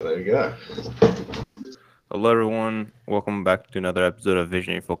There you go. Hello, everyone. Welcome back to another episode of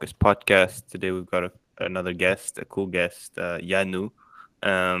Visionary Focus Podcast. Today we've got another guest, a cool guest, Janno.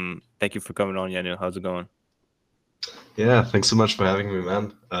 Thank you for coming on, Janno. How's it going? Yeah, thanks so much for having me,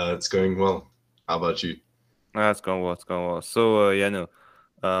 man. It's going well. How about you? It's going well. It's going well. So, Janno,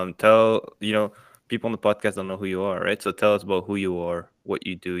 tell people on the podcast don't know who you are, right? So tell us about who you are, what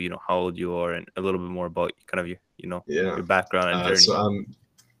you do, how old you are, and a little bit more about kind of Yeah. your background and So journey.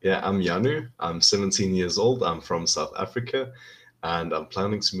 I'm Janno. I'm 17 years old. I'm from South Africa, and I'm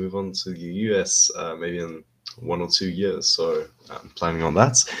planning to move on to the US maybe in 1 or 2 years. So I'm planning on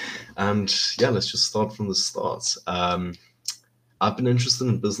that. And yeah, let's just start from the start. I've been interested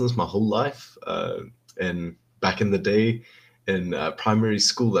in business my whole life. In back in the day, in primary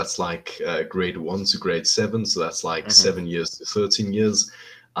school, that's like grade 1 to grade 7. So that's like Mm-hmm. 7 years to 13 years.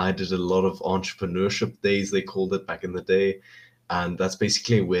 I did a lot of entrepreneurship days, they called it back in the day. And that's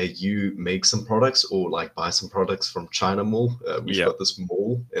basically where you make some products or like buy some products from China Mall. We've Yeah. got this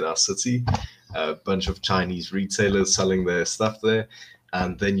mall in our city, a bunch of Chinese retailers selling their stuff there,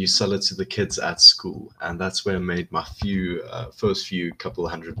 and then you sell it to the kids at school. And that's where I made my first few couple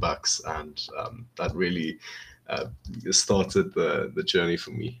 $100, and that really uh, started the journey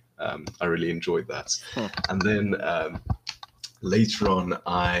for me. I really enjoyed that. Hmm. And then later on,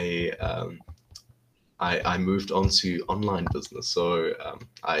 I moved on to online business. So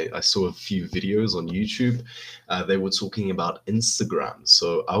I saw a few videos on YouTube. They were talking about Instagram.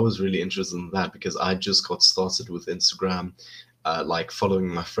 So I was really interested in that because I just got started with Instagram, like following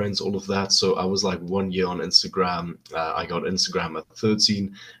my friends, all of that. So I was like 1 year on Instagram. I got Instagram at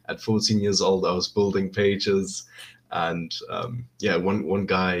 13. At 14 years old, I was building pages. And yeah, one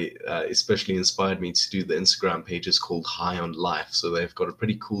guy especially inspired me to do the Instagram pages called High on Life. So they've got a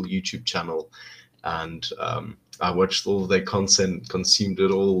pretty cool YouTube channel, and I watched all of their content, consumed it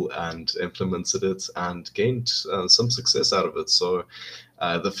all, and implemented it, and gained some success out of it. So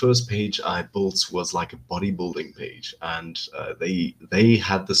the first page I built was like a bodybuilding page, and they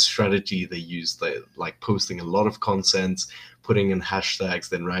had the strategy they used. They like posting a lot of content, putting in hashtags,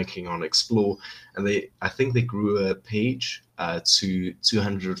 then ranking on Explore, and I think they grew a page to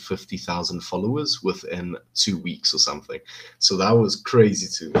 250,000 followers within 2 weeks or something. So that was crazy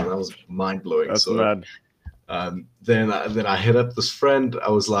to me. That was mind blowing. That's So mad. then I hit up this friend. I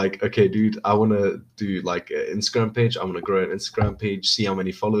was like, okay, dude, I want to do like an Instagram page. I want to grow an Instagram page, see how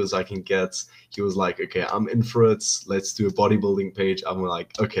many followers I can get. He was like, okay, I'm in for it. Let's do a bodybuilding page. I'm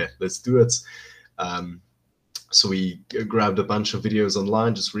like, okay, let's do it. Um, so we grabbed a bunch of videos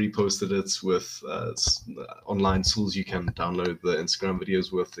online, just reposted it with online tools you can download the Instagram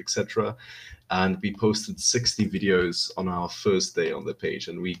videos with, etc. And we posted 60 videos on our first day on the page,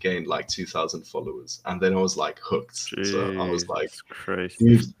 and we gained like 2,000 followers. And then I was like hooked. So I was like, Jesus Christ.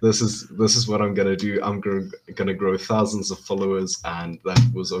 dude, this is what I'm gonna do. I'm gonna grow thousands of followers, and that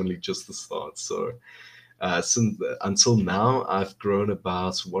was only just the start. So since until now, I've grown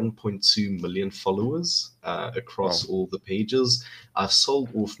about 1.2 million followers Wow. across all the pages. I've sold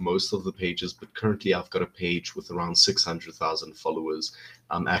off most of the pages, but currently I've got a page with around 600,000 followers.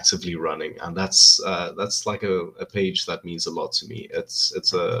 I'm actively running, and that's like a page that means a lot to me. It's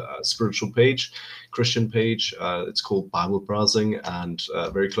a spiritual page, Christian page. It's called Bible Browsing, and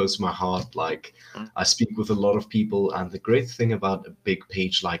very close to my heart. Like Mm, I speak with a lot of people, and the great thing about a big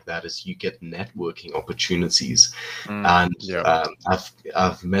page like that is you get networking opportunities. And yeah.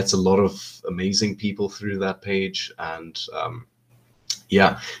 I've met a lot of amazing people through that page, and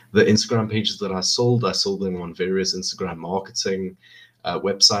yeah, the Instagram pages that I sold them on various Instagram marketing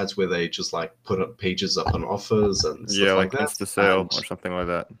websites where they just like put up pages up on offers and Yeah, stuff like like that. Insta sale And or something like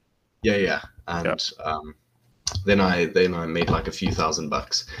that. yeah, yeah, Yeah. and then I made like a few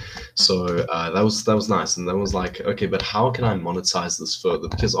 $1,000. So that was nice, and then was like, okay, but how can I monetize this further?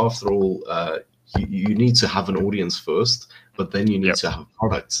 Because after all, you need to have an audience first, but then you need Yep. to have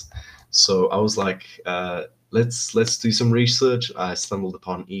products. So I was like, let's do some research. I stumbled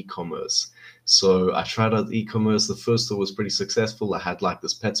upon e-commerce. So I tried out e-commerce. The first store was pretty successful. I had like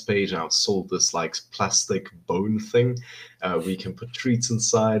this pets page, and I sold this like plastic bone thing. We can put treats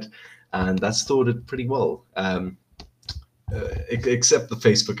inside, and that store did pretty well. Except the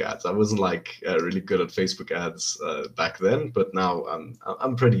Facebook ads. I wasn't like really good at Facebook ads back then, but now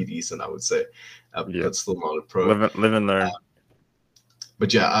I'm pretty decent, I would say, Yep. but still not a pro. Live and learn.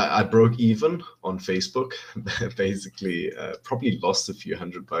 But yeah, I broke even on Facebook. Basically, probably lost a few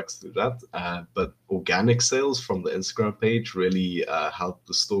 $100 through that. But organic sales from the Instagram page really helped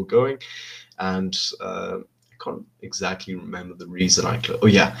the store going, and can't exactly remember the reason I closed. Oh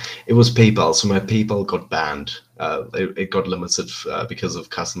yeah, it was PayPal. So my PayPal got banned. It got limited because of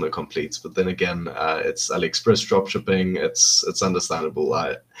customer complaints. But then again, it's AliExpress dropshipping. It's understandable.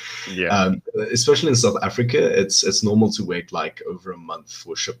 Yeah. Especially in South Africa, it's normal to wait like over a month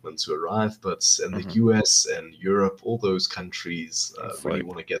for shipment to arrive. But in the Hmm. US and Europe, all those countries It's really like,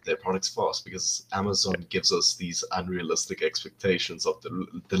 want to get their products fast because Amazon gives us these unrealistic expectations of the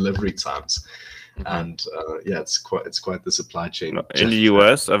delivery times. mhm. And yeah, it's quite the supply No, chain in the challenge.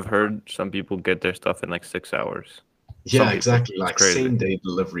 US, I've heard some people get their stuff in like 6 hours. Some Yeah, people, exactly. it's Like crazy. same day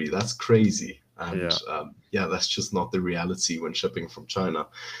delivery. That's crazy. And Yeah. yeah, that's just not the reality when shipping from China.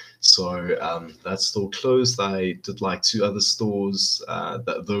 So that store closed. I did like two other stores.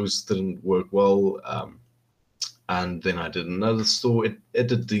 That those didn't work well. And then I did another store. It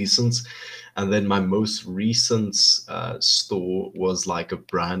did decent. And then my most recent store was like a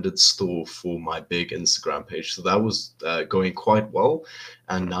branded store for my big Instagram page. So that was going quite well.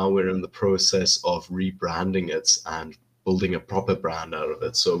 And Mhm. now we're in the process of rebranding it and building a proper brand out of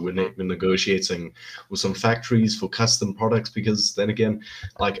it. So Mhm. we're negotiating with some factories for custom products because then again,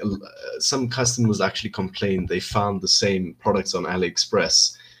 like some customers actually complained they found the same products on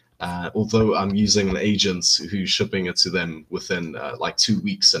AliExpress, although I'm using an agent who's shipping it to them within like 2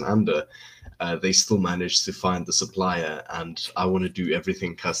 weeks and under, they still manage to find the supplier. And I want to do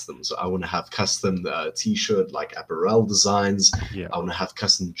everything custom. So I want to have custom t-shirt, like apparel designs. Yeah. I want to have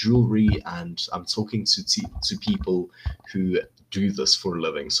custom jewelry. And I'm talking to people who do this for a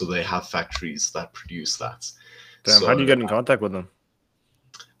living. So they have factories that produce that. Damn. How do you So get in contact with them?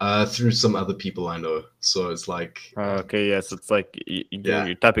 through some other people I know. So it's like, Okay. Yeah. So it's like yeah,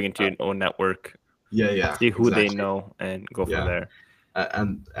 you're tapping into uh, your own network, yeah, see who they exactly. know, and go from Yeah. there.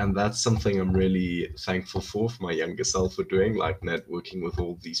 And that's something I'm really thankful for my younger self for doing, like networking with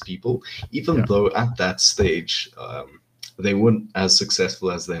all these people. Even Yeah. though at that stage they weren't as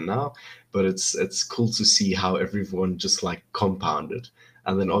successful as they're now, but it's cool to see how everyone just like compounded.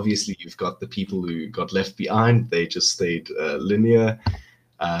 And then Mhm. obviously you've got the people who got left behind; they just stayed linear.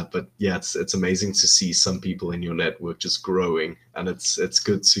 But yeah, it's amazing to see some people in your network just growing, and it's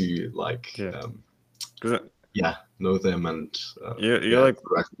good to like Yeah. Because yeah, know them and you're yeah, like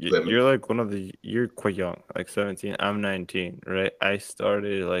interact with them. you're like one of the you're quite young, like 17. I'm 19, right? I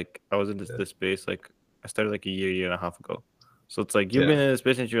started like I was in this space like I started like a year and a half ago. So it's like you've Yeah, been in this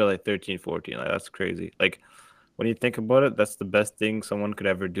space since you were like 13, 14. Like that's crazy. Like when you think about it, that's the best thing someone could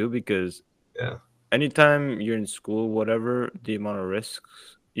ever do because yeah, anytime you're in school, whatever the amount of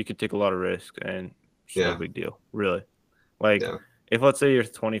risks, you could take a lot of risks and it's no yeah, big deal, really. Like yeah, if let's say you're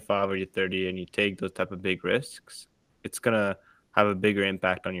 25 or you're 30 and you take those type of big risks, it's gonna have a bigger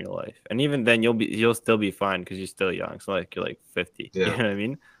impact on your life. And even then you'll still be fine because you're still young. It's not like you're like 50. You yeah, know what I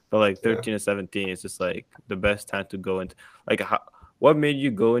mean? But like yeah. 13 to 17 is just like the best time to go into like what made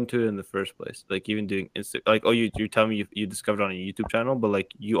you go into it in the first place? Like even doing like oh you telling me you discovered on a YouTube channel, but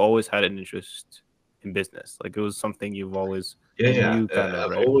like you always had an interest in business. Like it was something Yeah, you yeah. knew kind of, I've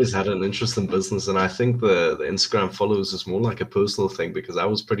right? always had an interest in business, and I think the Instagram follows is more like a personal thing because I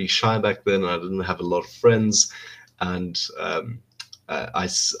was pretty shy back then. I didn't have a lot of friends, and I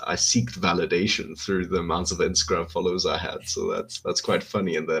seeked validation through the amounts of Instagram follows I had. So that's quite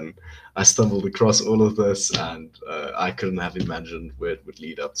funny. And then I stumbled across all of this, and I couldn't have imagined where it would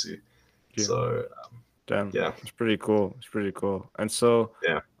lead up to. Yeah. So Damn. yeah, It's pretty cool. It's pretty cool. And so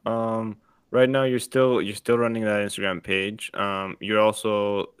yeah. Um, right now you're still running that Instagram page. You're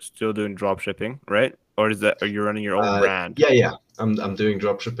also still doing drop shipping, right? Or is that or you're running your own brand? Yeah. I'm doing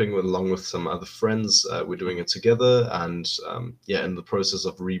drop shipping with, along with some other friends. We're doing Mhm. it together, and yeah, in the process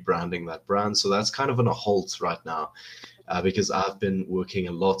of rebranding that brand. So that's kind of on a halt right now, because I've been working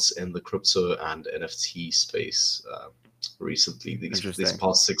a lot in the crypto and NFT space recently. These Interesting.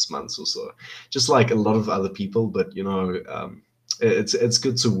 past 6 months or so, just like a lot of other people. But it's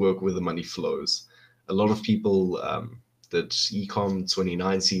good to work where the money flows. A lot of people did ecom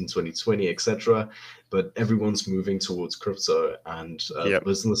 2019, 2020, etc. But everyone's moving towards crypto, and the Yep.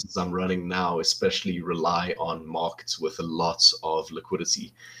 businesses I'm running now especially rely on markets with a lot of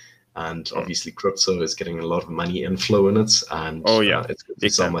liquidity. And Mm. obviously crypto is getting a lot of money inflow in it, and Oh yeah, it's good to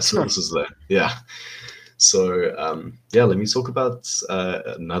big sell time. my services there. Yeah. So yeah, let me talk about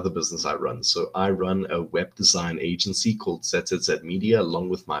another business I run. So I run a web design agency called ZZZ Media along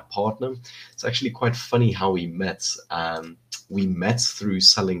with my partner. It's actually quite funny how we met. We met through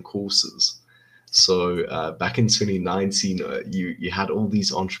selling courses. So back in 2019, you had all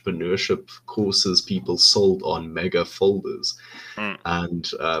these entrepreneurship courses people sold on mega folders, Mm.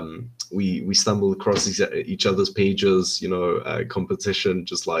 and we stumbled across each other's pages, competition,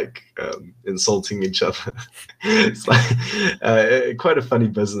 just like insulting each other. It's like quite a funny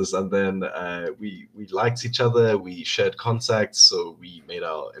business. And then we liked each other, we shared contacts, so we made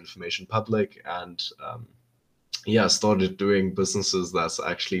our information public, and yeah, started doing businesses that's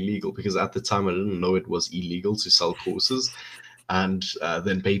actually legal, because at the time I didn't know it was illegal to sell courses, and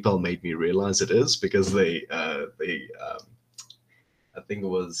then PayPal made me realize it is, because they I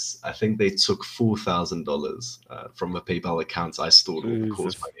think they took $4,000 from a PayPal account I stored all the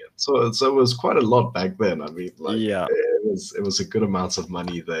course Jesus. money in. So it was quite a lot back then. I mean, like Yeah. it was a good amount of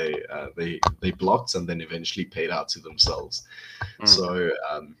money they blocked and then eventually paid out to themselves. Mm. So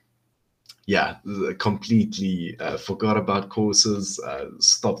yeah, completely forgot about courses,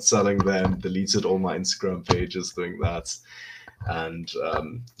 stopped selling them, deleted all my Instagram pages doing that. And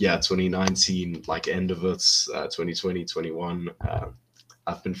yeah, 2019, like end of it, 2020, 21,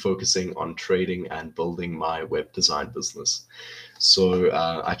 I've been focusing on trading and building my web design business. So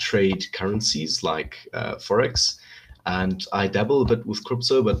I trade currencies like Forex, and I dabble a bit with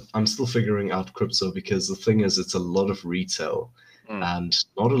crypto, but I'm still figuring out crypto, because the thing is, it's a lot of retail, and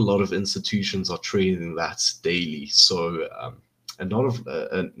not a lot of institutions are trading that daily. So and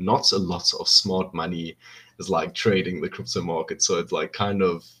not a lot of smart money is like trading the crypto market. So it's like kind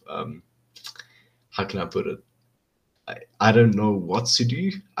of how can I put it? I don't know what to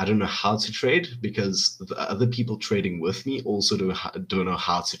do. I don't know how to trade, because the other people trading with me also don't know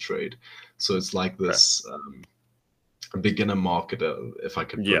how to trade. So it's like this beginner market, if I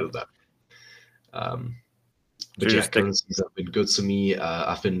could put Yeah. it that way. So But you yeah, stick. currencies have been good to me.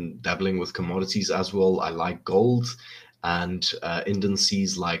 I've been dabbling with commodities as well. I like gold and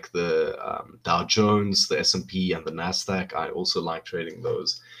indices like the Dow Jones, the S&P, and the Nasdaq. I also like trading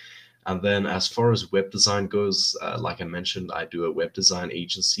those. And then as far as web design goes, like I mentioned, I do a web design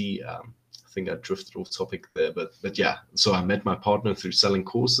agency. I think I drifted off topic there, but yeah. So I met my partner through selling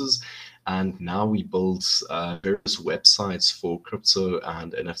courses, and now we build various websites for crypto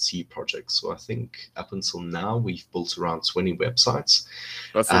and NFT projects. So I think up until now we've built around 20 websites,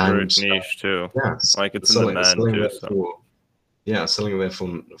 That's a and great niche too. yeah, Like it's in selling demand selling too. them So for selling them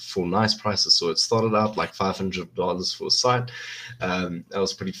for nice prices. So it started out like $500 for a site. That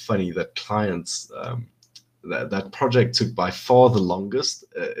was pretty funny. That clients that project took by far the longest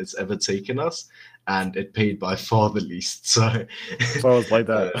it's ever taken us, and it paid by far the least. So so it's like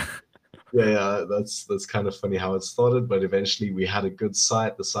that. yeah, that's kind of funny how it started, but eventually we had a good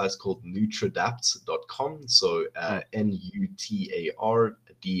site. The site's called nutradapt.com. So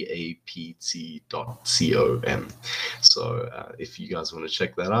nutradapt.com. So if you guys want to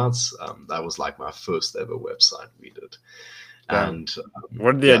check that out, that was like my first ever website we did. Damn. And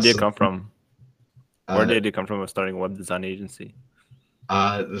Where did the yeah, idea so come from? Where did the uh, idea come from of starting a web design agency?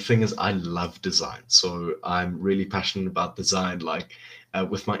 the thing is, I love design, so I'm really passionate about design. Like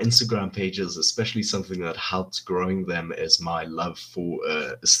with my Instagram pages, especially, something that helped growing them is my love for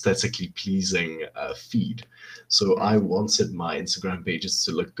aesthetically pleasing feed. So I wanted my Instagram pages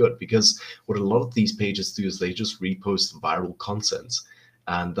to look good, because what a lot of these pages do is they just repost viral content.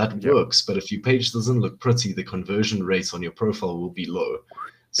 And that Yeah. works, but if your page doesn't look pretty, the conversion rate on your profile will be low.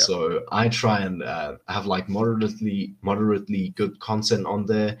 Yeah. So I try and have like moderately good content on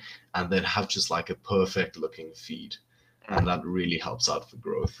there, and then have just like a perfect looking feed, and that really helps out for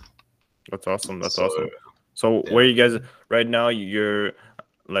growth. That's awesome. That's So awesome. So yeah, where you guys right now? You're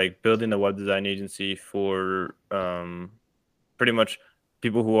like building a web design agency for pretty much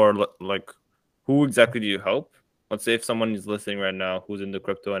people who are like, who exactly do you help? Let's say if someone is listening right now who's in the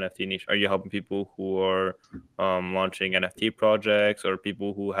crypto NFT niche, are you helping people who are launching NFT projects, or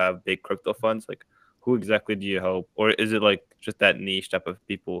people who have big crypto funds? Like, who exactly do you help, or is it like just that niche type of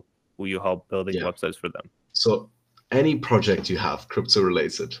people who you help building yeah. websites for them? So any project you have crypto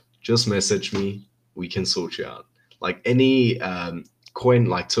related, just message me. We can sort you out. Like any coin,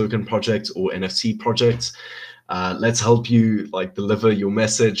 like token project or NFT project, let's help you like deliver your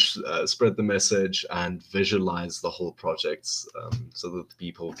message, spread the message, and visualize the whole project, so that the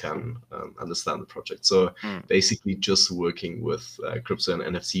people can understand the project. So basically just working with crypto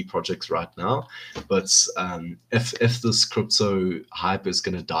and NFT projects right now. But if this crypto hype is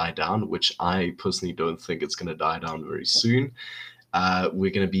going to die down, which I personally don't think it's going to die down very soon,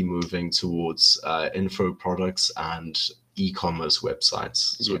 we're going to be moving towards info products and e-commerce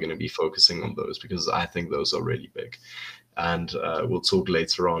websites. So we're going to be focusing on those, because I think those are really big. and we'll talk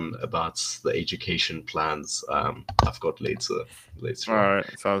later on about the education plans I've got later All on.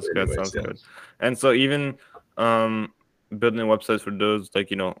 right, sounds So good. anyways, Sounds yeah. good. And so even um building websites for those like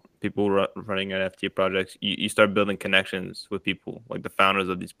people running NFT projects, you start building connections with people like the founders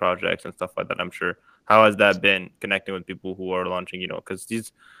of these projects and stuff like that. I'm sure. How has that been connecting with people who are launching? Because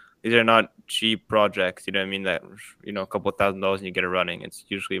these are not cheap projects. You know what I mean? That a couple of $1,000 and you get it running. It's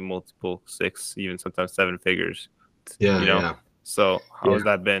usually multiple six, even sometimes seven figures. You Yeah, know. yeah. So how Yeah. has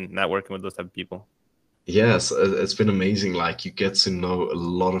that been networking with those type of people? Yes, it's been amazing. Like you get to know a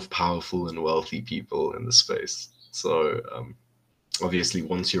lot of powerful and wealthy people in the space. So obviously,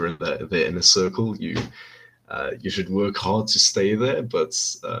 once you're in the inner circle, you should work hard to stay there. But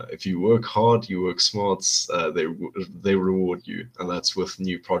if you work hard, you work smart, they reward you, and that's with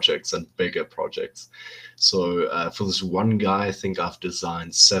new projects and bigger projects. So for this one guy, I think I've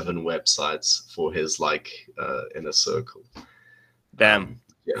designed 7 websites for his inner circle. Damn.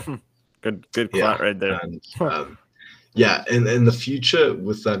 Yeah, Good yeah, client right there. and yeah, in the future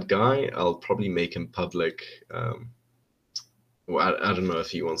with that guy, I'll probably make him public. Well, I don't know if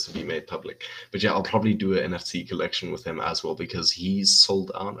he wants to be made public, but yeah, I'll probably do an NFT collection with him as well because he's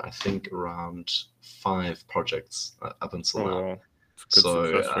sold out, I think, around 5 projects up until Oh now. well, it's a good So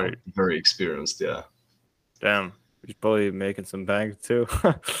success rate. very experienced, yeah. Damn, he's probably making some bank too.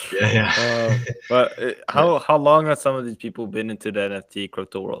 Yeah, yeah. But Yeah, how long have some of these people been into the NFT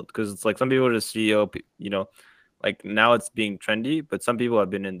crypto world? Because it's like some people are just CEO, like now it's being trendy, but some people have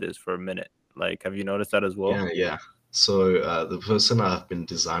been in this for a minute. Like, have you noticed that as well? yeah, yeah. So the person I've been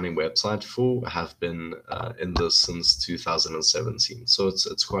designing website for have been in this since 2017. So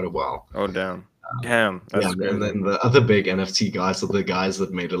it's quite a while. Oh damn, Yeah, that's and crazy. then the other big NFT guys are the guys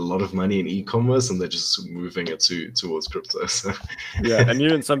that made a lot of money in e-commerce, and they're just moving it towards crypto. So, Yeah, and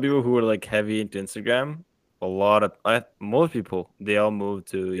even some people who are like heavy into Instagram, most people they all move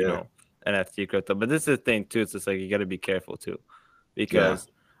to yeah, NFT crypto. But this is the thing too. It's just like you got to be careful too, yeah, because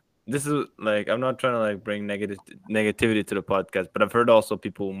this is like I'm not trying to like bring negativity to the podcast, but I've heard also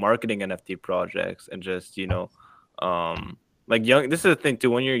people marketing NFT projects and just like young. This is the thing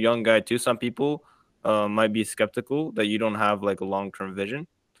too. When you're a young guy too, some people might be skeptical that you don't have like a long term vision,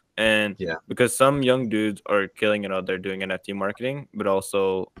 and yeah, because some young dudes are killing it out there doing NFT marketing, but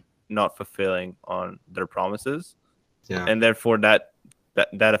also not fulfilling on their promises, yeah, and therefore that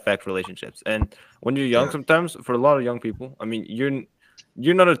affects relationships. And when you're young, yeah, sometimes for a lot of young people, I mean,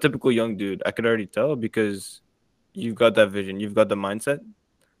 you're not a typical young dude. I could already tell because you've got that vision, you've got the mindset.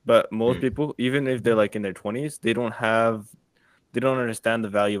 But most mm, people, even if they're like in their 20s, they don't understand the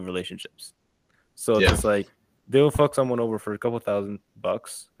value of relationships. So it's yeah, just like they'll fuck someone over for a couple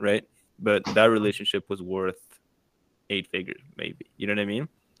 $1,000, right? But that relationship was worth 8 figures, maybe. You know what I mean?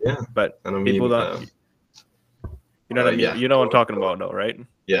 yeah. But And I people mean, don't. You know what I mean? yeah, You know what go I'm on, talking go on. about, though, right?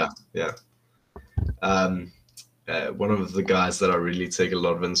 Yeah, yeah. Um, one of the guys that I really take a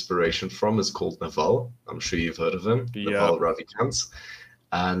lot of inspiration from is called Naval. I'm sure you've heard of him, Yeah. Naval Ravikant.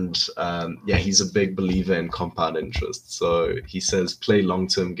 And yeah, he's a big believer in compound interest. So he says play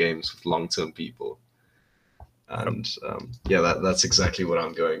long-term games with long-term people. And yeah, that's exactly what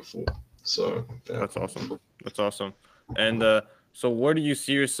I'm going for. So yeah, That's awesome. That's awesome. And so where do you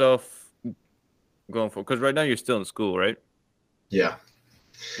see yourself going for? Because right now you're still in school, right? yeah.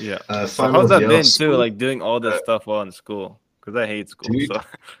 Yeah. So how's Final that year of been too? school, Like doing all this uh, stuff while in school? Because I hate school. dude. So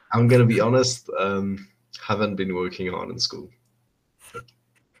I'm gonna be honest. Haven't been working hard in school.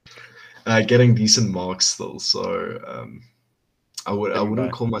 Getting decent marks still. So I getting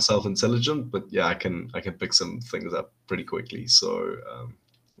wouldn't by. call myself intelligent, but yeah, I can pick some things up pretty quickly. So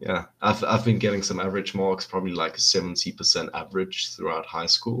yeah, I've been getting some average marks, probably like a 70% average throughout high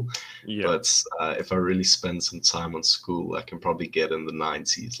school. Yeah. But if I really spend some time on school, I can probably get in the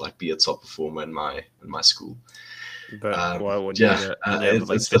 90s, like be a top performer in my school. But why wouldn't you Yeah, get when you have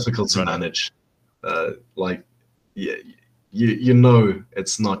like it's 10 difficult to running? manage. Like, yeah, you know,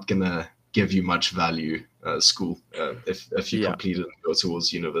 it's not gonna give you much value school if you Yeah. complete it and go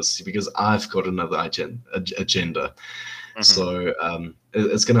towards university because I've got another agenda. Hmm. So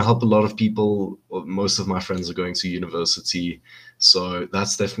it's going to help a lot of people. Most of my friends are going to university, so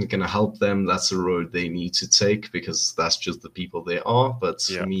that's definitely going to help them. That's a road they need to take because that's just the people they are. But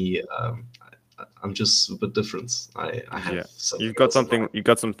for Yeah. me, I'm just a bit different. I Yeah. have something else in mind. You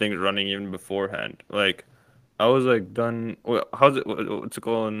got some things running even beforehand. Like I was like done. How's it? What's it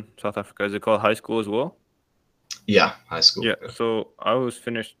called in South Africa? Is it called high school as well? Yeah, high school. Yeah. Yeah, So I was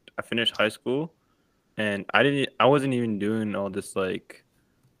finished. I finished high school, and I didn't. I wasn't even doing all this like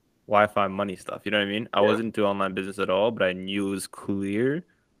Wi-Fi money stuff. You know what I mean? I wasn't into online business at all, but I knew it was clear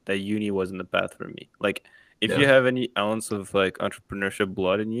that uni wasn't the path for me. Like if you Yeah. have any ounce of like entrepreneurship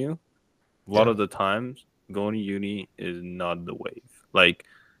blood in you, a lot Yeah. of the times going to uni is not the wave. Like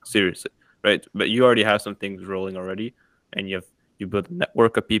seriously, right? But you already have some things rolling already, and you build a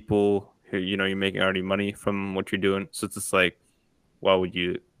network of people who you're making already money from what you're doing. So it's just like, why would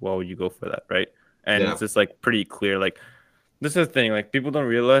you go for that, right? And Yeah. it's just like pretty clear. Like this is the thing. Like people don't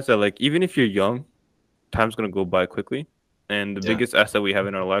realize that like even if you're young, time's gonna go by quickly, and the Yeah. biggest asset we have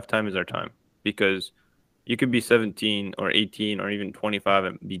in our lifetime is our time because you could be 17 or 18 or even 25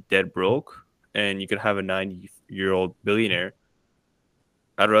 and be dead broke, and you could have a 90-year-old billionaire.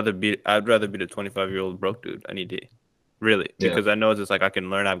 I'd rather be the 25-year-old broke dude any day, really, Yeah. because I know it's just like I can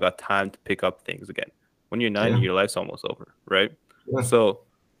learn. I've got time to pick up things again. When you're 90, Yeah. your life's almost over, right? Yeah. So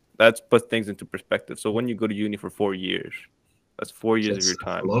that's puts things into perspective. So when you go to uni for 4 years, that's 4 years of your That's a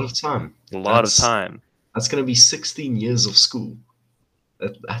time, lot of time. a lot of That's time. that's gonna be 16 years of school.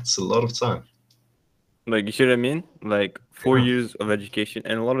 That's a lot of time. Like you see what I mean? Like four Yeah. years of education,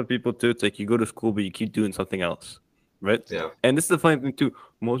 and a lot of people too. It's like you go to school, but you keep doing something else, right? Yeah. And this is the funny thing too.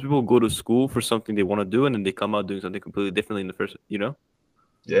 Most people go to school for something they want to do, and then they come out doing something completely differently in the first. Yeah.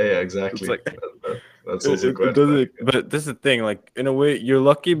 Yeah. It's Exactly. like That's it, also it, it quite funny. doesn't. But this is the thing. Like in a way, you're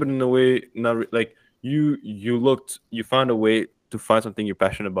lucky, but in a way, not like you found a way to find something you're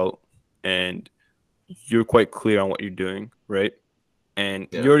passionate about, and you're quite clear on what you're doing, right? And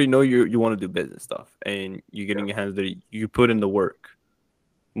you Yeah. already know you want to do business stuff, and you're Yeah. getting your hands dirty. You put in the work.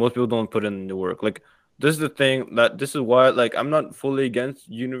 Most people don't put in the work. Like this is the thing that this is why like I'm not fully against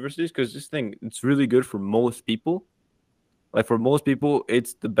universities because this thing it's really good for most people. Like for most people,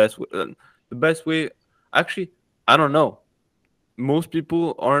 it's the best way. The best way, actually, I don't know. Most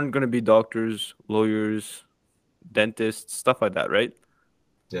people aren't gonna be doctors, lawyers, dentists, stuff like that, right?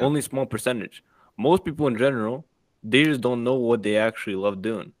 Yeah. Only small percentage. Most people in general, they just don't know what they actually love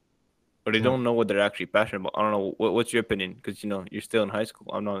doing, or they Yeah. don't know what they're actually passionate about. I don't know. What's your opinion? Because you're still in high school.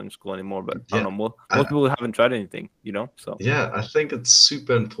 I'm not in school anymore, but I don't Yeah. know. Most I, people haven't tried anything. So Yeah, I think it's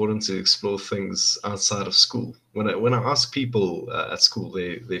super important to explore things outside of school. When I ask people at school,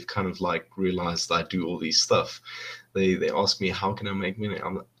 they've kind of like realized I do all these stuff. They ask me how can I make money.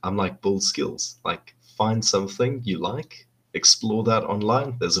 I'm like build skills. Like find something you like, explore that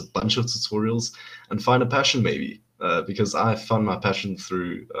online. There's a bunch of tutorials, and find a passion maybe. Because I found my passion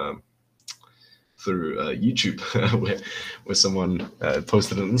through YouTube, where someone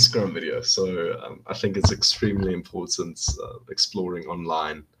posted an Instagram video. So I think it's extremely important exploring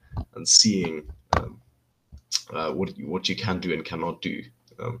online and seeing what you can do and cannot do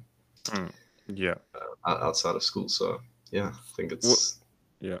um, mm, yeah. outside of school. So yeah, I think What? it's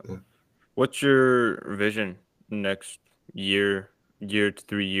Yeah. yeah. What's your vision next year to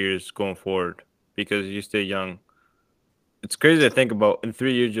 3 years going forward? Because you stay young. It's crazy to think about. In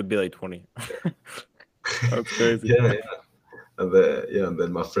 3 years, you'll be like 20. That's crazy. Yeah, and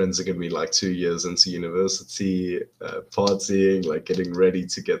then my friends are gonna be like 2 years into university, partying, like getting ready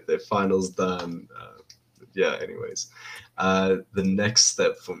to get their finals done. Yeah, anyways, the next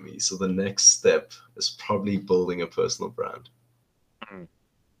step for me. So the next step is probably building a personal brand. Mm,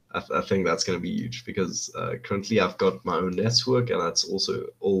 I think that's going to be huge because currently I've got my own network and that's also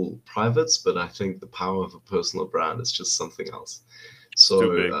all private, but I think the power of a personal brand is just something else. it's too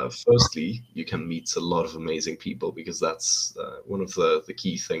So, big. firstly, you can meet a lot of amazing people because that's one of the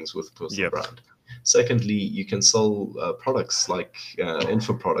key things with a personal Yep. brand. Secondly, you can sell products like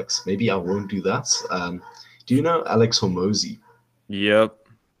info products. Maybe I won't do that. Do you know Alex Hormozy? Yep.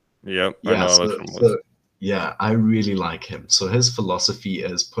 Yep. I Yeah, know Alex so from so yeah, I really like him. So his philosophy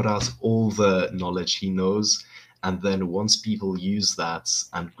is put out all the knowledge he knows, and then once people use that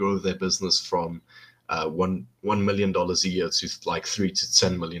and grow their business from $1 million a year to like $3 to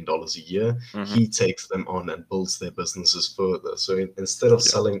 $10 million a year, Mm-hmm. he takes them on and builds their businesses further. So instead of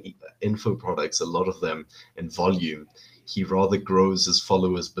Yep. selling info products, a lot of them in volume, he rather grows his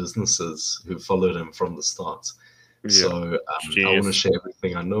followers' businesses who followed him from the start. Yeah. So I want to Genius. share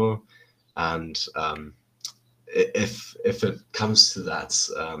everything I know, and if it comes to that,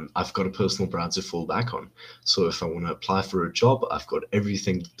 I've got a personal brand to fall back on. So if I want to apply for a job, I've got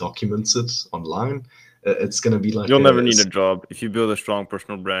everything documented online. It's gonna be like You'll never need a job. If you build a strong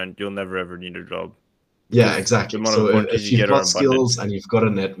personal brand, you'll never ever need a job yeah, because the exactly. amount of So opportunities if you you've get are got abundant. skills and you've got a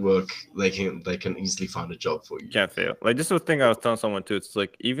network, they can easily find a job for you. Can't fail. Like this is the thing I was telling someone too. It's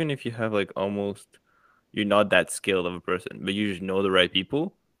like even if you have like almost you're not that skilled of a person, but you just know the right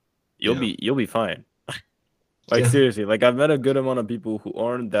people, you'll Yeah, be fine. Like yeah, seriously, like I've met a good amount of people who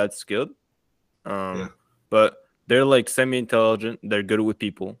aren't that skilled, yeah, um, but they're like semi-intelligent. They're good with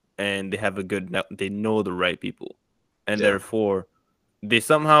people, and they have a good. They know the right people, and yeah, therefore they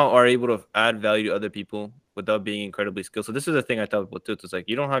somehow are able to add value to other people without being incredibly skilled. So this is the thing I tell people too. It's like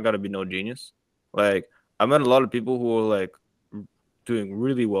you don't have got to be no genius. Like I met a lot of people who are like doing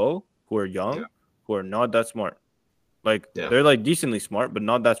really well, who are Yeah. young, who are not that smart. Like Yeah. they're like decently smart, but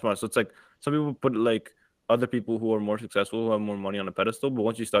not that smart. So it's like some people put like other people who are more successful, who have more money on a pedestal. But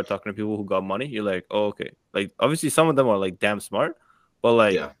once you start talking to people who got money, you're like, oh, okay. Like obviously some of them are like damn smart, but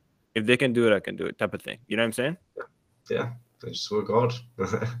like Yeah. if they can do it, I can do it type of thing. You know what I'm saying? Yeah. They just work hard.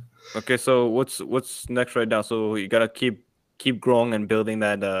 Okay, so what's next right now? So you gotta keep growing and building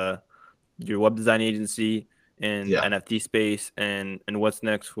that your web design agency and Yeah. NFT space and what's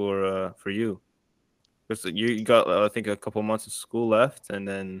next for you? Because you got I think a couple months of school left and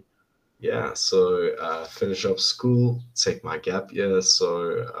then Yeah. So finish up school, take my gap year.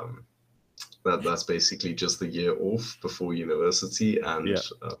 So that's basically just the year off before university, and yeah.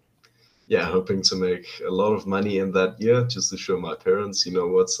 yeah, hoping to make a lot of money in that year just to show my parents, you know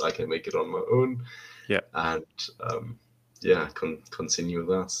what, I can make it on my own, Yeah. and yeah, continue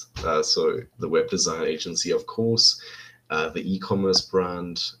that. So the web design agency, of course, the e-commerce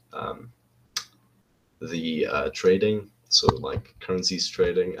brand, the trading, so like currencies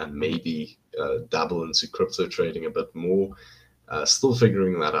trading, and maybe dabble into crypto trading a bit more. Still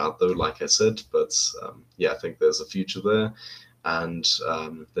figuring that out though, like I said, but yeah, I think there's a future there. And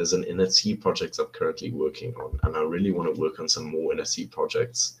there's an NFT project I'm currently working on, and I really want to work on some more NFT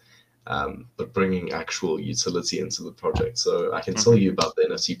projects, but bringing actual utility into the project. So I can tell Mm-hmm. you about the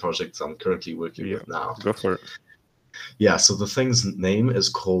NFT project I'm currently working Yeah. with now. Go for it. Yeah, so the thing's name is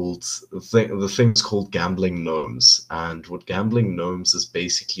called the thing's called Gambling Gnomes, and what Gambling Gnomes is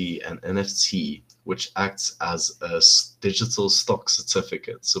basically an NFT which acts as a digital stock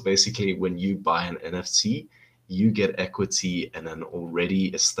certificate. So basically, when you buy an NFT, you get equity in an already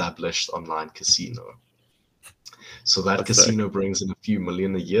established online casino. So that That's sick. casino brings in a few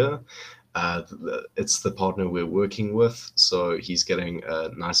million a year. It's the partner we're working with, so he's getting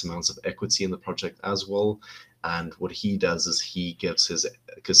nice amounts of equity in the project as well. And what he does is he gives his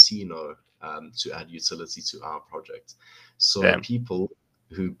casino to add utility to our project. So Damn. people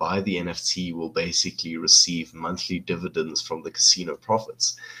who buy the NFT will basically receive monthly dividends from the casino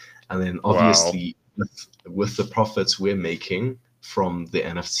profits. And then Wow. obviously, with the profits we're making from the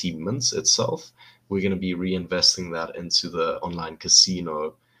NFT mints itself, we're going to be reinvesting that into the online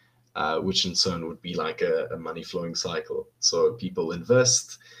casino, which in turn would be like a money flowing cycle. So people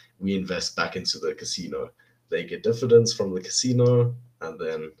invest, we invest back into the casino. They get dividends from the casino, and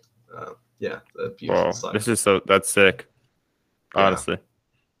then, yeah, a beautiful Wow. This cycle. is so that's sick. Yeah. Honestly.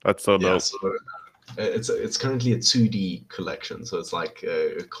 That's so Yeah. dope. So it's currently a 2D collection, so it's like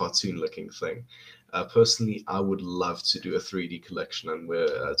a cartoon looking thing. Personally, I would love to do a 3D collection, and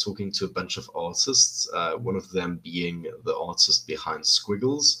we're talking to a bunch of artists. One of them being the artist behind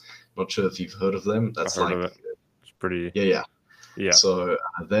Squiggles. Not sure if you've heard of them. I That's heard of like, it. It's pretty yeah, yeah. yeah. So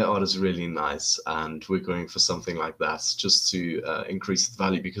their art is really nice, and we're going for something like that just to increase the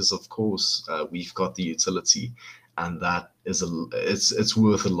value because, of course, we've got the utility, and that is it's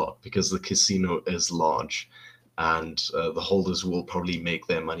worth a lot because the casino is large, and the holders will probably make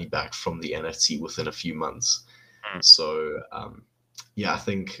their money back from the NFT within a few months. Mm. So yeah, I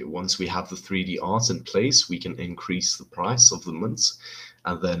think once we have the 3D art in place, we can increase the price of the mints,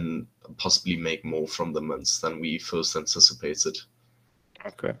 and then possibly make more from the mints than we first anticipated.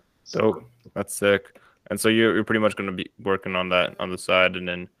 Okay. Dope. So That's sick. And so you're pretty much gonna be working on that on the side and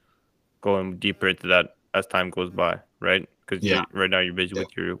then going deeper into that as time goes by, right? Because yeah, you right now you're busy yeah.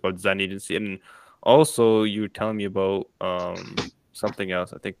 with your web design agency, and also you were telling me about something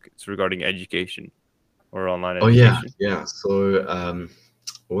else. I think it's regarding education or online Oh yeah, education. yeah. So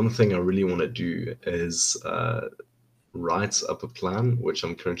one thing I really want to do is write up a plan, which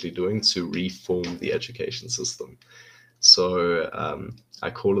I'm currently doing to reform the education system. So I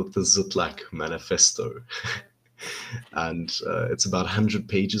call it the Zitlak Manifesto. And it's about 100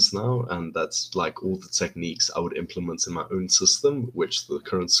 pages now, and that's like all the techniques I would implement in my own system, which the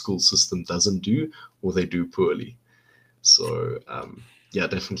current school system doesn't do, or they do poorly. So yeah,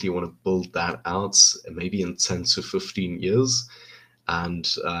 definitely want to build that out, maybe in 10 to 15 years, and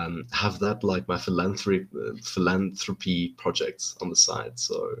have that like my philanthropy projects on the side.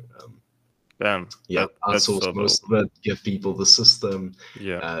 So Damn, yeah, that's outsource so most dope. of it, give people the system,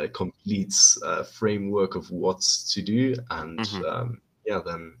 Yeah. complete framework of what to do, and Hmm. yeah,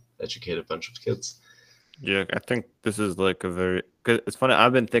 then educate a bunch of kids. Yeah, I think this is like a very. Cause it's funny.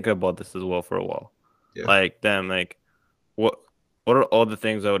 I've been thinking about this as well for a while. Yeah, Like, damn, like what what are all the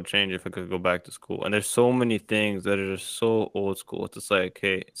things I would change if I could go back to school? And there's so many things that are just so old school. It's just like,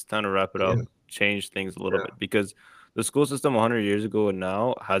 hey, it's time to wrap it yeah, up, change things a little yeah. bit because the school system 100 years ago and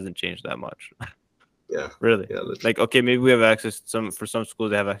now hasn't changed that much. Yeah. Really. Yeah. Literally. Like, okay, maybe we have access for some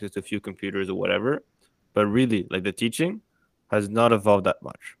schools they have access to a few computers or whatever, but really, like the teaching has not evolved that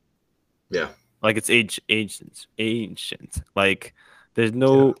much. Yeah. Like it's ancient. Like there's Yeah.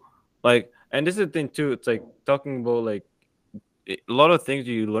 no like, and this is the thing too. It's like talking about like a lot of things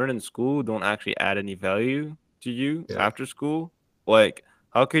you learn in school don't actually add any value to you Yeah. after school. Like,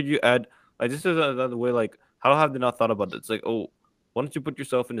 how could you add? Like, this is another way. Like, how have they not thought about this? It's like, oh, why don't you put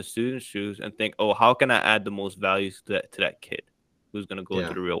yourself in the student's shoes and think, oh, how can I add the most value to that kid who's gonna go into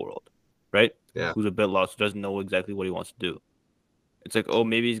Yeah. the real world, right? Yeah. Who's a bit lost, who doesn't know exactly what he wants to do. It's like, oh,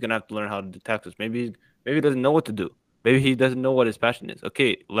 maybe he's gonna have to learn how to do taxes. Maybe he doesn't know what to do. Maybe he doesn't know what his passion is.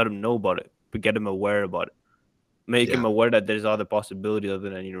 Okay, let him know about it, but get him aware about it. Make him Yeah. aware that there's other possibilities other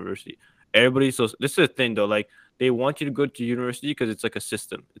than university. Everybody, so this is the thing though. Like they want you to go to university because it's like a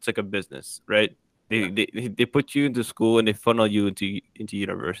system. It's like a business, right? Yeah. They put you into school and they funnel you into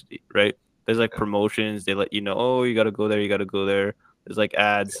university, right? There's like Yeah. promotions. They let you know, oh, you gotta go there. You gotta go there. There's like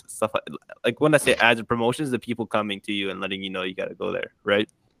ads, stuff like when I say ads and promotions, the people coming to you and letting you know you gotta go there, right?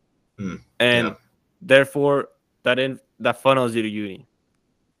 Yeah. And therefore that funnels you to uni.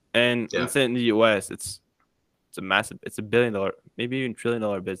 And Yeah. let's say in the US, it's a massive, it's $1 billion, maybe even $1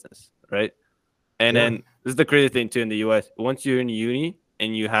 trillion business, right? And Yeah. then this is the crazy thing too in the US. Once you're in uni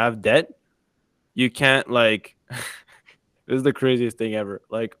and you have debt, you can't like this is the craziest thing ever.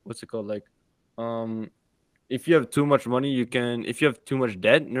 Like what's it called? Like um if you have too much money, you can if you have too much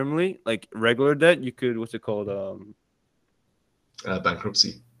debt normally, like regular debt, you could what's it called?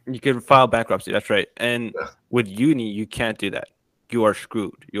 Bankruptcy. You can file bankruptcy, that's right. And Yeah. with uni, you can't do that. You are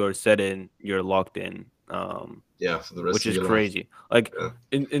screwed. You're set in, you're locked in. Yeah. For the rest Which of is your life. crazy. Like Yeah.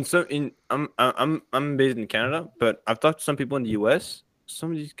 in some in I'm based in Canada, but I've talked to some people in the US.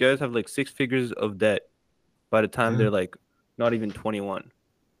 Some of these guys have like 6 figures of debt by the time Yeah. they're like not even 21.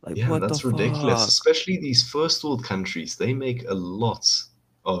 Like Yeah. what the That's ridiculous. fuck? Especially these first world countries. They make a lot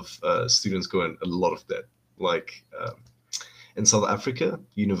of students go in a lot of debt. Like in South Africa,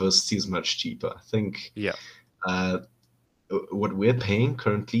 university is much cheaper. I think Yeah. uh, what we're paying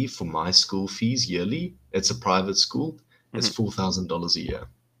currently for my school fees yearly, it's a private school, is Hmm. $4,000 a year.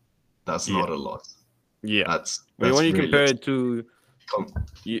 That's Yeah. not a lot. Yeah. When That's you very compare little. it to Com-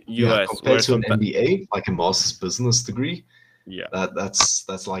 yeah, US, compared where to an sometimes MBA, like a master's business degree, yeah, that's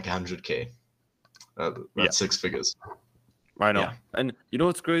like 100K. yeah, That's six figures. I know. Yeah, And you know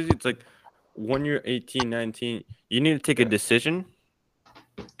what's crazy? It's like when you're 18, 19, you need to take a yeah, decision.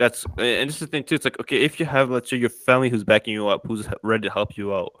 That's and this is the thing too. It's like okay, if you have let's say your family who's backing you up, who's ready to help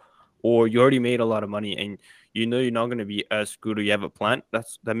you out, or you already made a lot of money and you know you're not gonna be as screwed or you have a plan.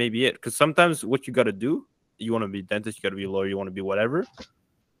 That may be it. Because sometimes what you gotta do, you want to be a dentist, you gotta be a lawyer, you want to be whatever.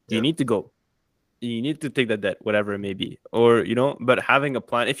 You yeah, need to go. You need to take that debt, whatever it may be, or you know. But having a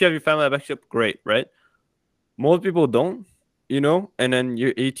plan, if you have your family that backs you up, great, right? Most people don't, you know. And then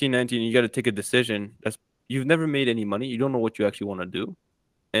you're 18, 19, you got to take a decision. That's you've never made any money. You don't know what you actually want to do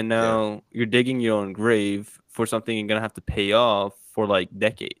and yeah, now you're digging your own grave for something you're gonna have to pay off for like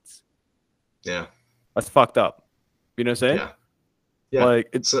decades. yeah, That's fucked up. You know what I'm saying? yeah, yeah. Like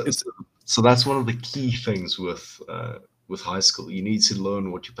So, it's so, so that's one of the key things with high school. You need to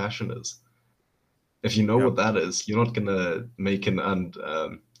learn what your passion is. If you know yeah. what that is, you're not gonna make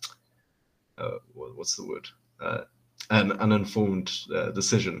what's the word? Uh, an uninformed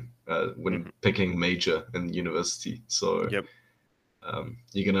decision when Hmm. picking major in university. So Yep.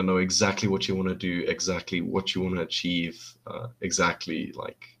 you're gonna know exactly what you want to do, exactly what you want to achieve, exactly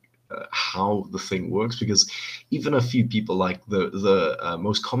like how the thing works. Because even a few people, like the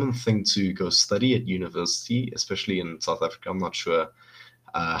most common thing to go study at university, especially in South Africa, I'm not sure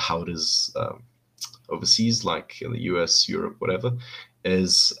how it is overseas, like in the US, Europe, whatever,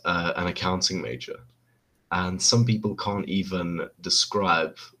 is an accounting major. And some people can't even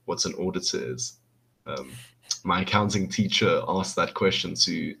describe what an auditor is. Um, my accounting teacher asked that question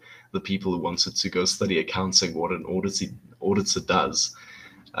to the people who wanted to go study accounting, what an auditor does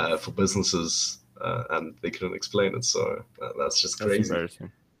for businesses, and they couldn't explain it. So that's just That's crazy.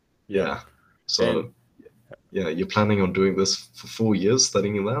 embarrassing. Yeah. Yeah. And So yeah, you're planning on doing this for 4 years,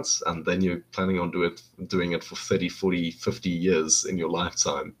 studying that, and then you're planning on doing it for 30, 40, 50 years in your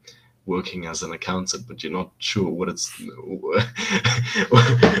lifetime, working as an accountant, but you're not sure what it's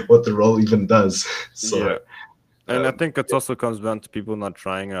what the role even does. yeah. So And I um, think it also comes down to people not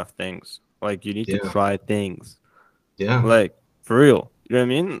trying enough things. Like you need to yeah, try things. yeah, Like for real. You know what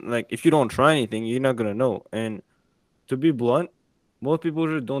I mean? Like if you don't try anything, you're not gonna know. And to be blunt, most people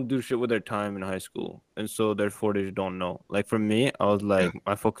just don't do shit with their time in high school, and so therefore they just don't know. Like for me, I was yeah, like,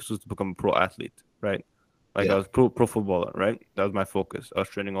 my focus was to become a pro athlete, right? Like I yeah, was pro footballer, right? That was my focus. I was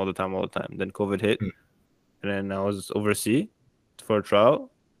training all the time, all the time. Then COVID hit. and then I was overseas for a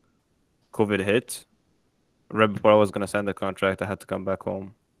trial. COVID hit. Right before I was gonna sign the contract, I had to come back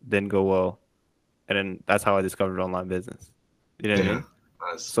home. Didn't go well, and then that's how I discovered online business. You know what I Yeah. mean?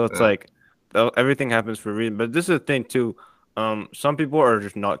 Nice. So it's Yeah. like everything happens for a reason. But this is the thing too. Some people are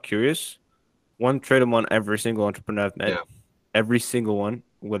just not curious. One trait among every single entrepreneur I've met, Yeah. every single one,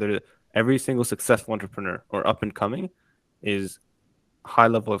 whether every single successful entrepreneur or up and coming, is high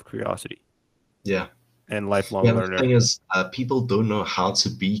level of curiosity Yeah. and Yeah. lifelong The thing learner. is, people don't know how to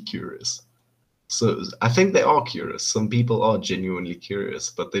be curious. So I think they are curious. Some people are genuinely curious,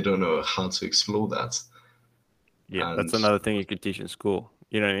 but they don't know how to explore that. Yeah, that's And another thing you could teach in school.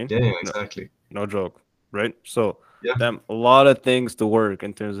 You know what I mean? yeah, yeah, No, exactly. no joke, right? So, Yeah. damn, a lot of things to work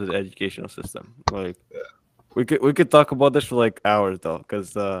in terms of the educational system. Like, Yeah. we could talk about this for like hours though,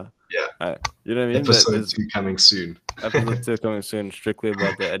 because Yeah. you know what I mean. That Episode there's 2 coming soon. episode 2 coming soon, strictly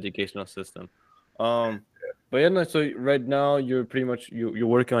about the educational system. Um, but yeah, no, so right now you're pretty much you're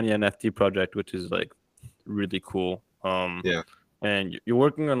working on your NFT project, which is like really cool. Yeah. And you're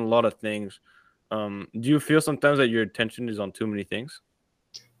working on a lot of things. Do you feel sometimes that your attention is on too many things?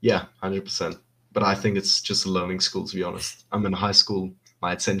 Yeah, 100%. But I think it's just a learning school, to be honest. I'm in high school.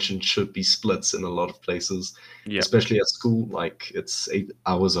 My attention should be split in a lot of places, Yeah, especially at school. Like it's 8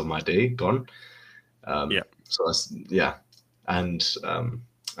 hours of my day gone. yeah, So that's, yeah. And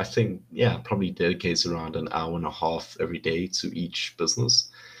I think, yeah, probably dedicates around an hour and a half every day to each business.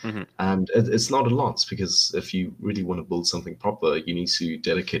 hmm And it's not a lot because if you really want to build something proper, you need to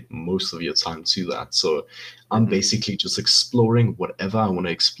dedicate most of your time to that. So I'm hmm basically just exploring whatever I want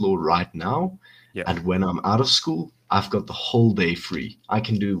to explore right now. yeah, And when I'm out of school, I've got the whole day free. I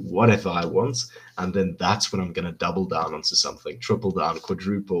can do whatever I want. And then that's when I'm going to double down onto something, triple down,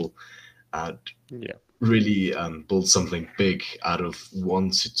 quadruple, and yeah. really build something big out of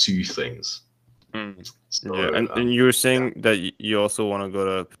 1 to 2 things. Mm. Yeah, So, and you were yeah. saying that you also want to go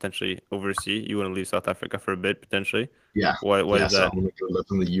to potentially overseas. You want to leave South Africa for a bit potentially. Yeah, Why yeah. is So I that? want to go live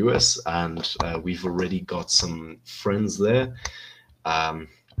in the US, and we've already got some friends there. Um,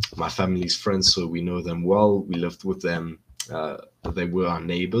 my family's friends, so we know them well. We lived with them. Uh, they were our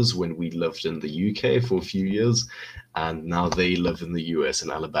neighbors when we lived in the UK for a few years, and now they live in the US in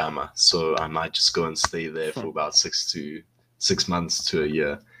Alabama. So I might just go and stay there for about 6 months to a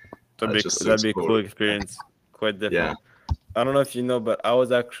year, just to That'd be a explore cool it. experience. Quite Yeah. different. I don't know if you know, but I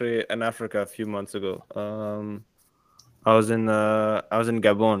was actually in Africa a few months ago. I was in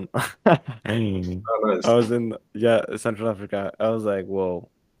Gabon. Oh, I nice. was in Central Africa. I was like, whoa,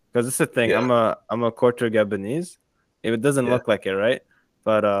 because it's the thing. Yeah. I'm a quarter Gabonese. It doesn't Yeah. look like it, right?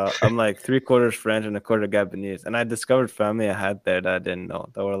 But I'm like three-quarters French and a quarter Gabonese, and I discovered family I had there that I didn't know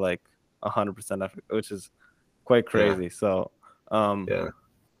that were like 100% African, which is quite Yeah. crazy. So, um, Yeah.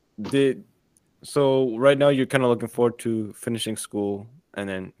 did so right now you're kind of looking forward to finishing school and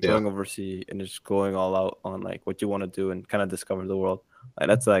then Yeah. going overseas and just going all out on like what you want to do and kind of discover the world.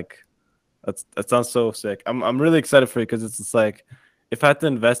 That sounds so sick. I'm really excited for you because it's just like if I had to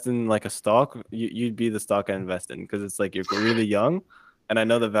invest in like a stock, you'd be the stock I invest in because it's like you're really young, and I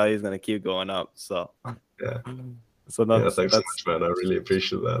know the value is gonna keep going up. So Yeah. so Yeah. that's Thanks so that's much, man. I really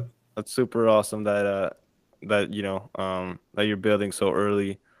appreciate that. that's super awesome that that you're building so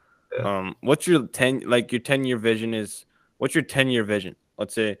early. Yeah. What's your 10-year vision is what's your 10-year vision?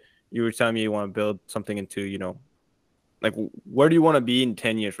 Let's say you were telling me you want to build something into, like where do you want to be in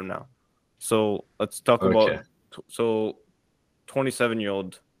 10 years from now? So let's talk about Okay.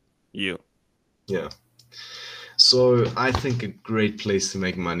 27-year-old you. Yeah. So I think a great place to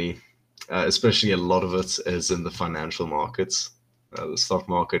make money, especially a lot of it, is in the financial markets, the stock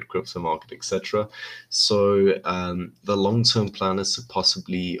market, crypto market, etc. So the long-term plan is to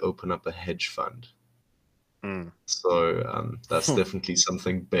possibly open up a hedge fund. Mm. So that's definitely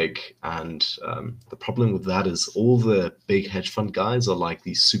something big. And the problem with that is all the big hedge fund guys are like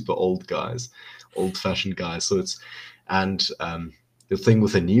these super old guys, old-fashioned guys. So it's and the thing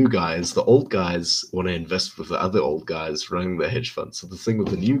with the new guys, the old guys want to invest with the other old guys running the hedge fund. So the thing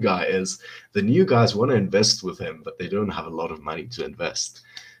with the new guy is the new guys want to invest with him, but they don't have a lot of money to invest.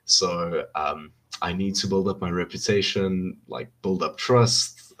 So I need to build up my reputation, like build up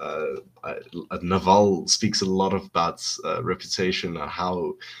trust. Naval speaks a lot about reputation and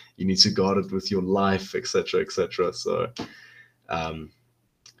how you need to guard it with your life, etc., etc. So um,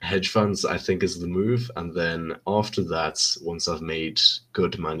 hedge funds, I think, is the move. And then after that, once I've made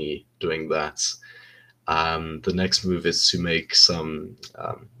good money doing that, the next move is to make some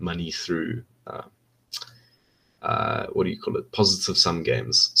money through what do you call it? Positive sum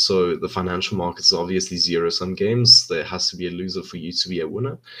games. So the financial markets are obviously zero sum games. There has to be a loser for you to be a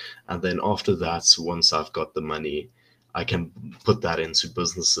winner. And then after that, once I've got the money, I can put that into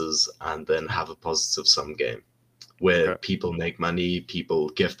businesses and then have a positive sum game where Okay. people make money, people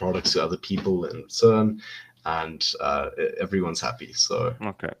give products to other people in return, and everyone's happy. So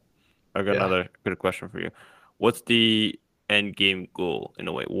Okay. I got yeah, another good question for you. What's the end game goal in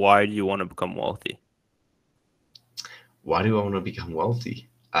a way? Why do you want to become wealthy? why do I want to become wealthy?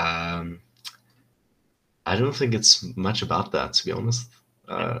 I don't think it's much about that, to be honest.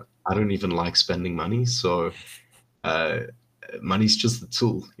 Mhm. I don't even like spending money, so uh, money's just a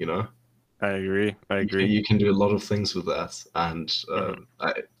tool, you know. I agree. I agree. You can do a lot of things with that, and Hmm.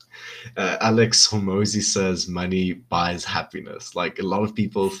 Alex Hormozy says money buys happiness. Like a lot of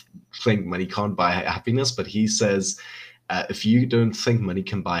people think money can't buy happiness, but he says if you don't think money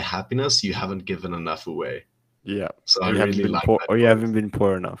can buy happiness, you haven't given enough away. Yeah. So I Or you haven't really been like poor, that or you quote. haven't been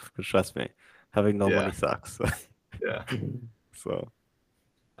poor enough. 'Cause trust me, having no Yeah, money sucks. yeah, So,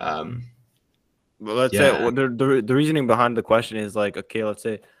 um, but let's say yeah, the reasoning behind the question is like, okay, let's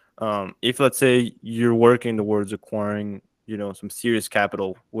say, if let's say you're working towards acquiring, some serious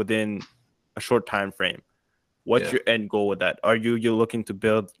capital within a short time frame, what's yeah, your end goal with that? Are you looking to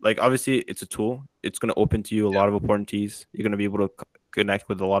build, like, obviously it's a tool. It's going to open to you a yeah, lot of opportunities. You're going to be able to connect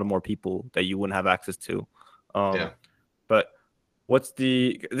with a lot of more people that you wouldn't have access to. yeah, But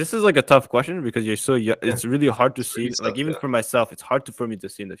this is like a tough question because you're so young. yeah. It's really hard to It's really see. Like, tough. even Yeah, for myself, it's hard for me to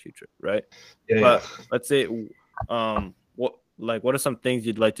see in the future, right? yeah, yeah. But let's say, what are some things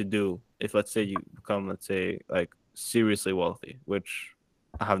you'd like to do if, let's say, you become, let's say, like, seriously wealthy, which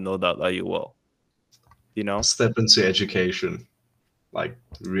I have no doubt that you will. You know? Step into education, like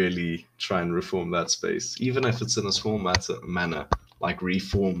really try and reform that space, even if it's in a small manner, like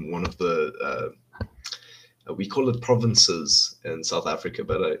reform one of the we call it provinces in South Africa,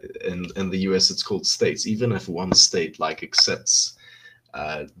 but in the US it's called states. Even if one state like accepts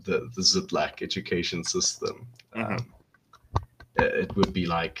the Ziploc education system, Mm-hmm. it would be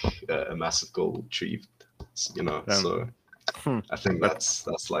like a massive goal achieved, you know. So Hmm. I think That,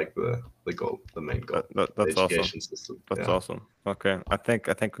 that's like the goal, the main goal, the that's awesome. education system. That's Yeah. awesome. Okay. I think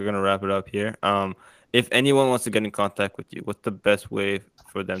we're gonna wrap it up here. If anyone wants to get in contact with you, what's the best way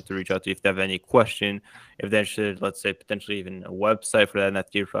for them to reach out to you if they have any question, if they're interested, let's say potentially even a website for that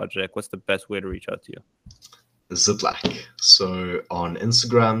NFT project, what's the best way to reach out to you? Zitlac. So on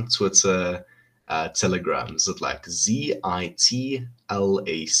Instagram, Twitter, Telegram, Zitlac.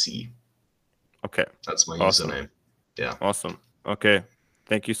 Zitlac. Okay. That's my Awesome. username. Yeah. Awesome. Okay.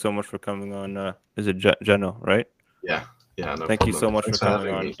 Thank you so much for coming on. Is it Janno, right? Yeah. Yeah. No Thank you problem. so much for Thanks for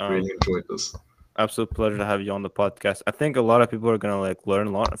coming having on. me. Really enjoyed this. Absolute pleasure to have you on the podcast. I think a lot of people are gonna like learn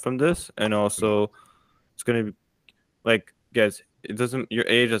a lot from this, and also it's gonna be like, guys, it doesn't, your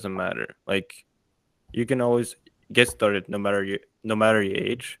age doesn't matter. Like, you can always get started no matter your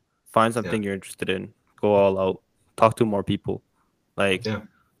age. Find Yeah. something you're interested in. Go all out. Talk to more people. Like, Yeah.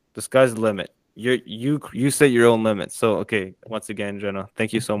 the sky's the limit. You set your own limits. So okay, once again, Jenna,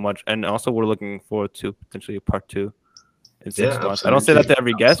 thank you so much. And also, we're looking forward to potentially a part two in Yeah. 6 months. I don't say that Absolutely. to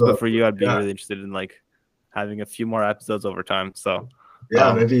every guest, but So for you, I'd be yeah. really interested in like having a few more episodes over time. So, Yeah.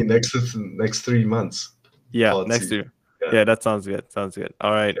 um, Maybe next 3 months. yeah, Part next two. year. Yeah. Yeah, that sounds good. Sounds good.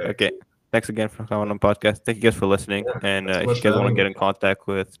 All right. Okay. Okay. Cool. Thanks again for coming on the podcast. Thank you guys for listening. Yeah. And Thanks so if you much for guys want to having me. get in contact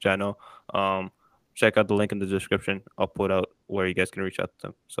with Janno, um, check out the link in the description. I'll put out where you guys can reach out to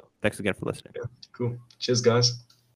them. So thanks again for listening. Yeah. Cool. Cheers, guys.